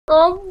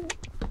Um,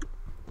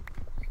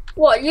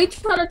 what, you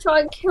trying to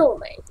try and kill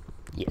me?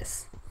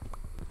 Yes.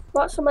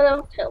 Why someone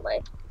else kill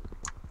me?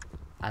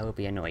 I will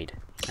be annoyed.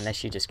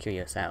 Unless you just kill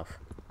yourself.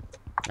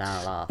 Then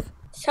I'll laugh.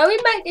 Shall we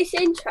make this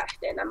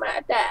interesting? I'm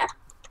out there.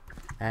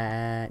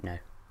 No.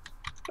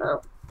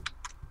 Oh.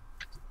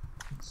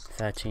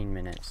 13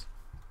 minutes.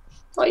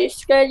 Are you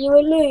scared you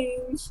will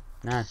lose?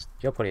 No,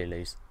 you'll probably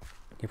lose.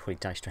 You'll probably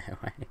die straight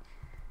away.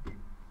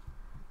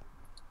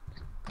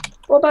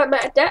 What about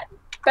bet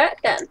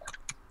then?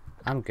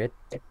 I'm good.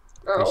 Oh.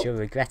 Because you'll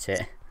regret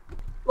it.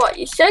 What,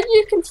 you said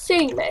you can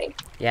see me?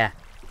 Yeah.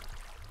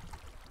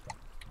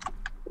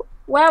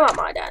 Where am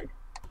I then?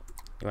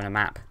 You want a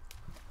map?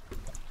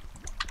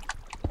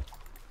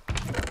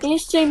 Can you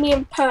see me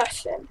in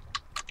person?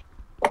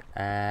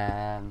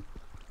 No,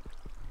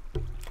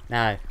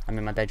 I'm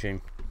in my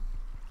bedroom.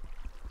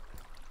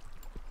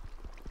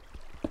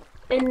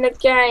 In the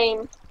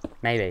game?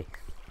 Maybe.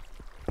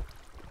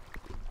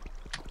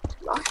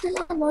 I think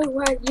I know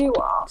where you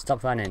are.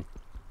 Stop running.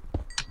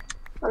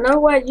 I know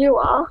where you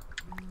are.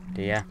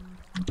 Do ya?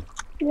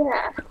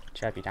 Yeah.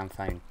 Chirp your damn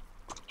phone.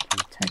 Can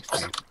you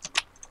text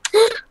me?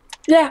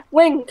 Yeah,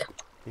 wing.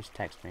 Who's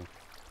text me?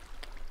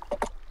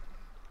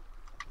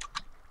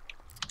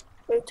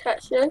 Who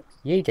text you?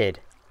 You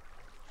did.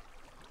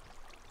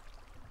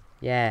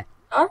 Yeah.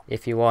 Huh?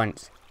 If you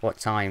want. What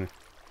time?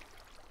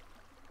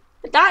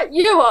 Is that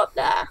you up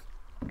there?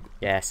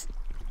 Yes.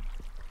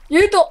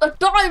 You got the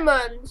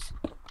diamonds!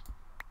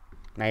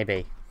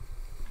 Maybe.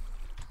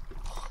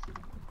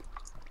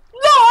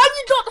 No,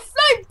 you got the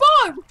flame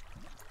bow!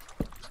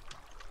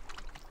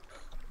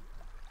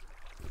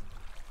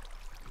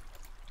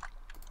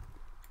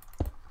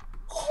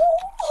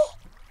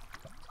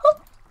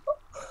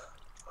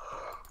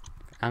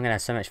 I'm gonna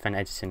have so much fun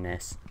editing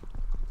this.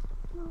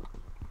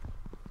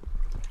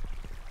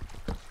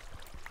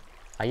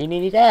 Are you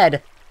nearly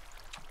dead?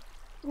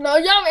 No,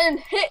 you haven't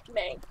hit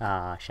me.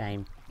 Ah,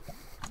 shame.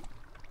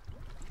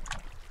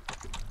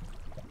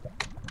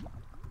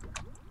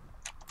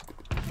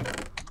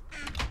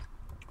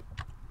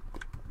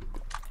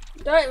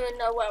 You don't even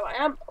know where I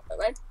am, by the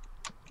way.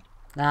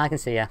 Nah, I can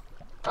see ya.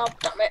 Oh,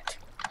 damn it.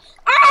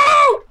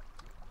 Ow!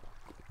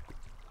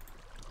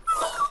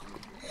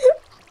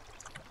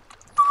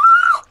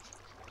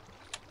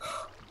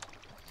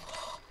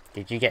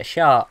 Did you get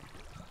shot?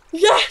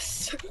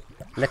 Yes!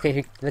 Look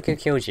who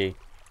killed you.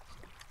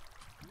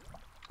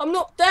 I'm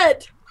not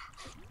dead.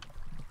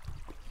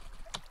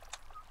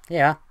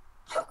 Yeah.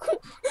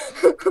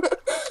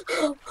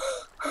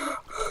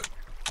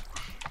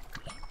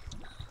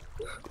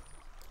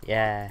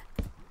 Yeah.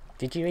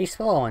 Did you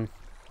respawn?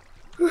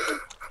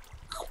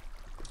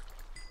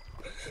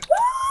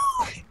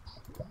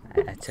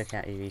 I took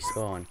out your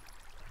respawn.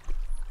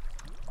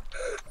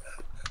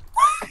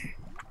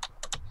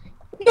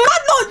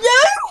 That's not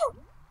you!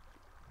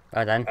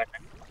 Well done. Are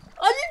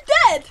you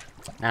dead?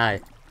 No.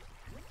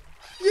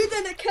 You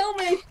didn't kill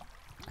me.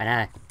 I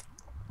know.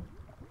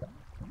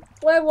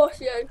 Where was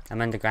you?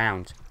 I'm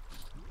underground.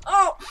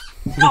 Oh!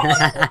 No!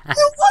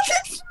 You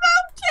wasn't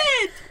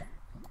smelted!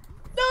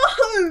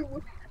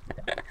 No!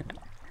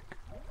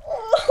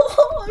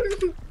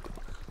 Oh,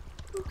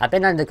 I've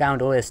been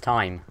underground all this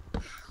time.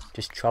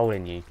 Just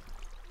trolling you.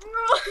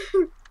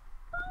 no!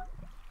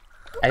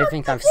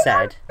 Everything I've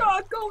said. You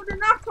got a golden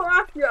apple,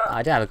 have you?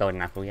 I do have a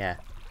golden apple, yeah.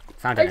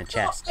 Found it in a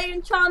chest. An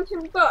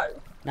enchanting bow.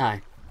 No.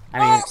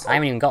 I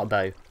haven't even got a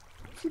bow.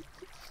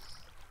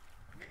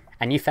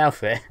 And you fell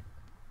for it.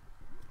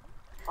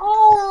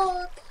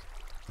 Oh!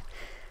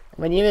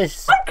 When you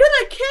was... I could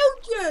have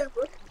killed you!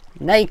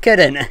 No, you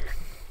couldn't. Yes,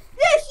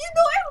 you're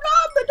not even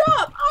armoured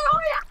up!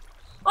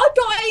 I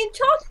got an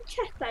enchanted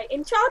chestplate,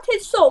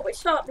 enchanted sword, which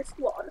sharpness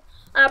 1,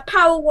 and a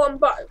power 1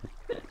 bow.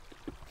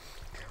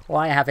 All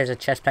I have is a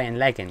chestplate and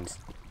leggings.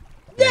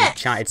 And Yes! an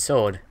enchanted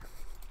sword.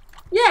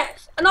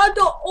 Yes, and I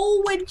got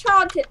all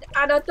enchanted,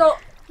 and I got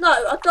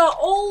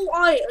all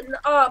iron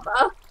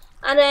armour,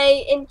 and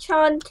a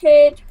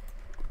enchanted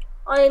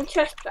iron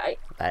chestplate.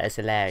 That is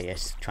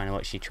hilarious, trying to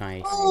watch you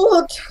try...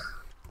 God!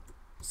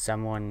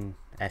 Someone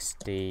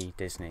SD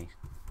Disney.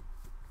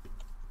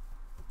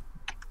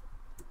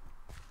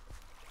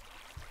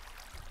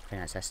 I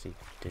think that's SD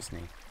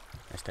Disney.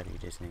 SW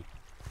Disney.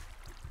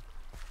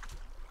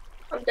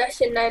 I'm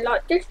guessing they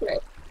like Disney.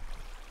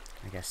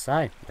 I guess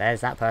so. There's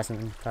that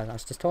person I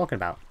was just talking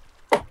about.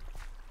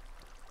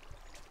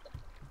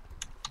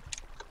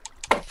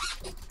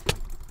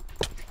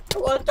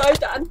 Come on, die,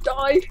 Dan.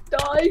 Die,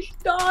 die,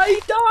 die,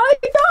 die,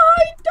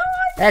 die,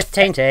 die! There's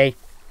Tainty!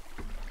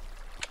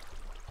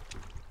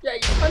 Yeah, you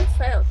kind of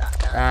failed that,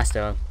 Dan. Ah,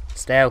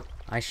 still.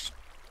 I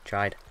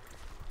tried.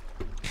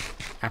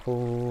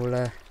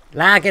 Apple...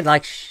 lagging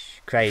like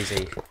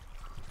crazy.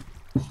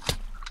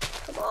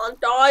 Come on,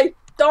 die!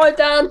 Die,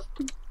 Dan!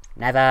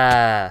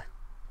 Never!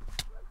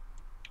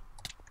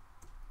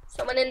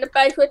 Someone in the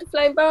base with a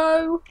flame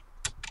bow.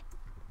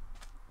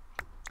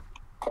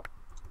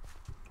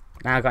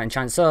 Now I've got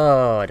enchanted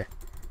sword.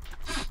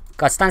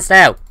 God, stand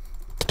still!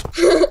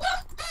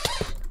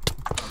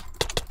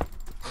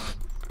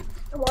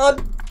 Come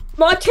on.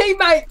 My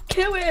teammate,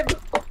 kill him.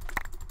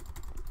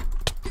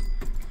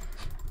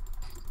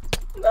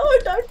 No,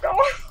 don't die.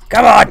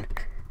 Come on!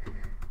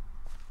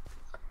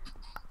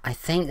 I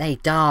think they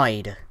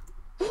died.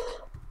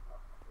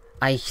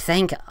 I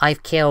think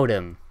I've killed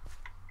them.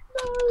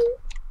 No.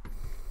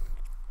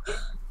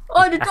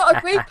 Oh, there's got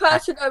a green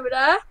person over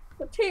there.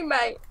 Your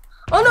teammate.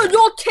 Oh no,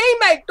 your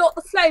teammate got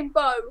the flame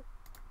bow.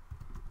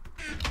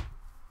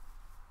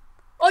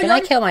 Oh, Can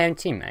I kill my own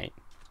teammate?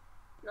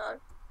 No.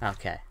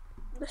 Okay.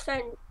 The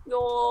same.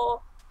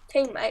 Your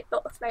teammate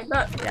got the flame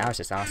bow. Yeah, I was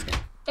just asking.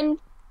 In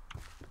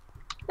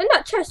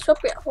that chest should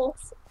be a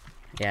horse.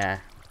 Yeah.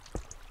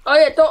 Oh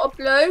yeah, got a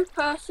blue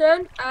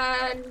person,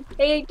 and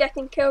he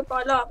getting killed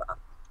by lava.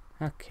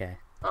 Okay.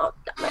 Oh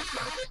damn it!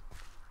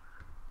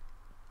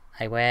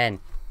 I win.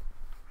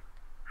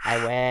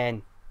 I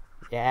win.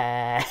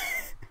 Yeah.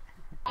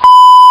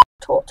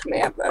 Talk to me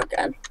ever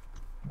again.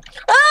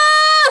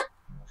 Ah!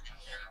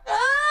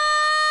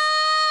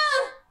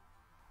 Ah!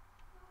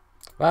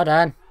 Well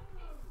done.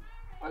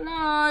 Oh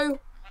no!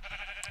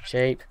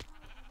 Sheep.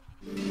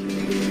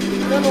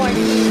 I don't know why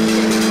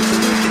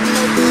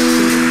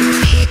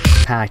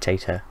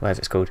Potato, whatever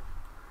it's called.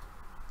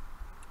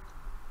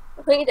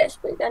 I think you get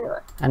speed anyway.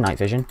 And night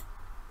vision.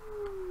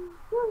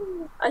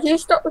 Have you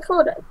stopped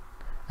recording?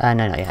 No,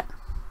 not yet.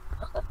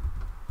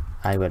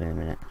 I will in a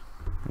minute.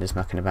 I'm just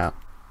mucking about.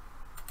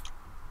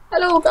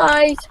 Hello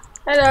guys.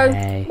 Hello.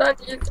 Hey. I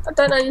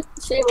don't know if you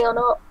can see me or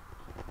not.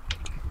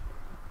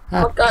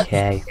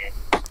 Okay.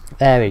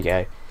 There we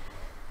go.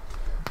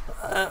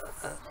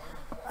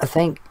 I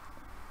think,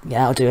 yeah,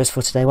 that'll do us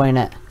for today, won't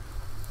it?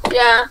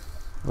 Yeah.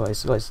 What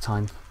is the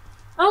time?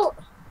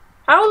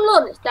 How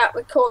long is that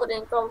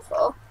recording gone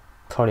for?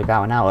 Probably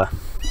about an hour.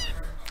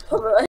 Probably.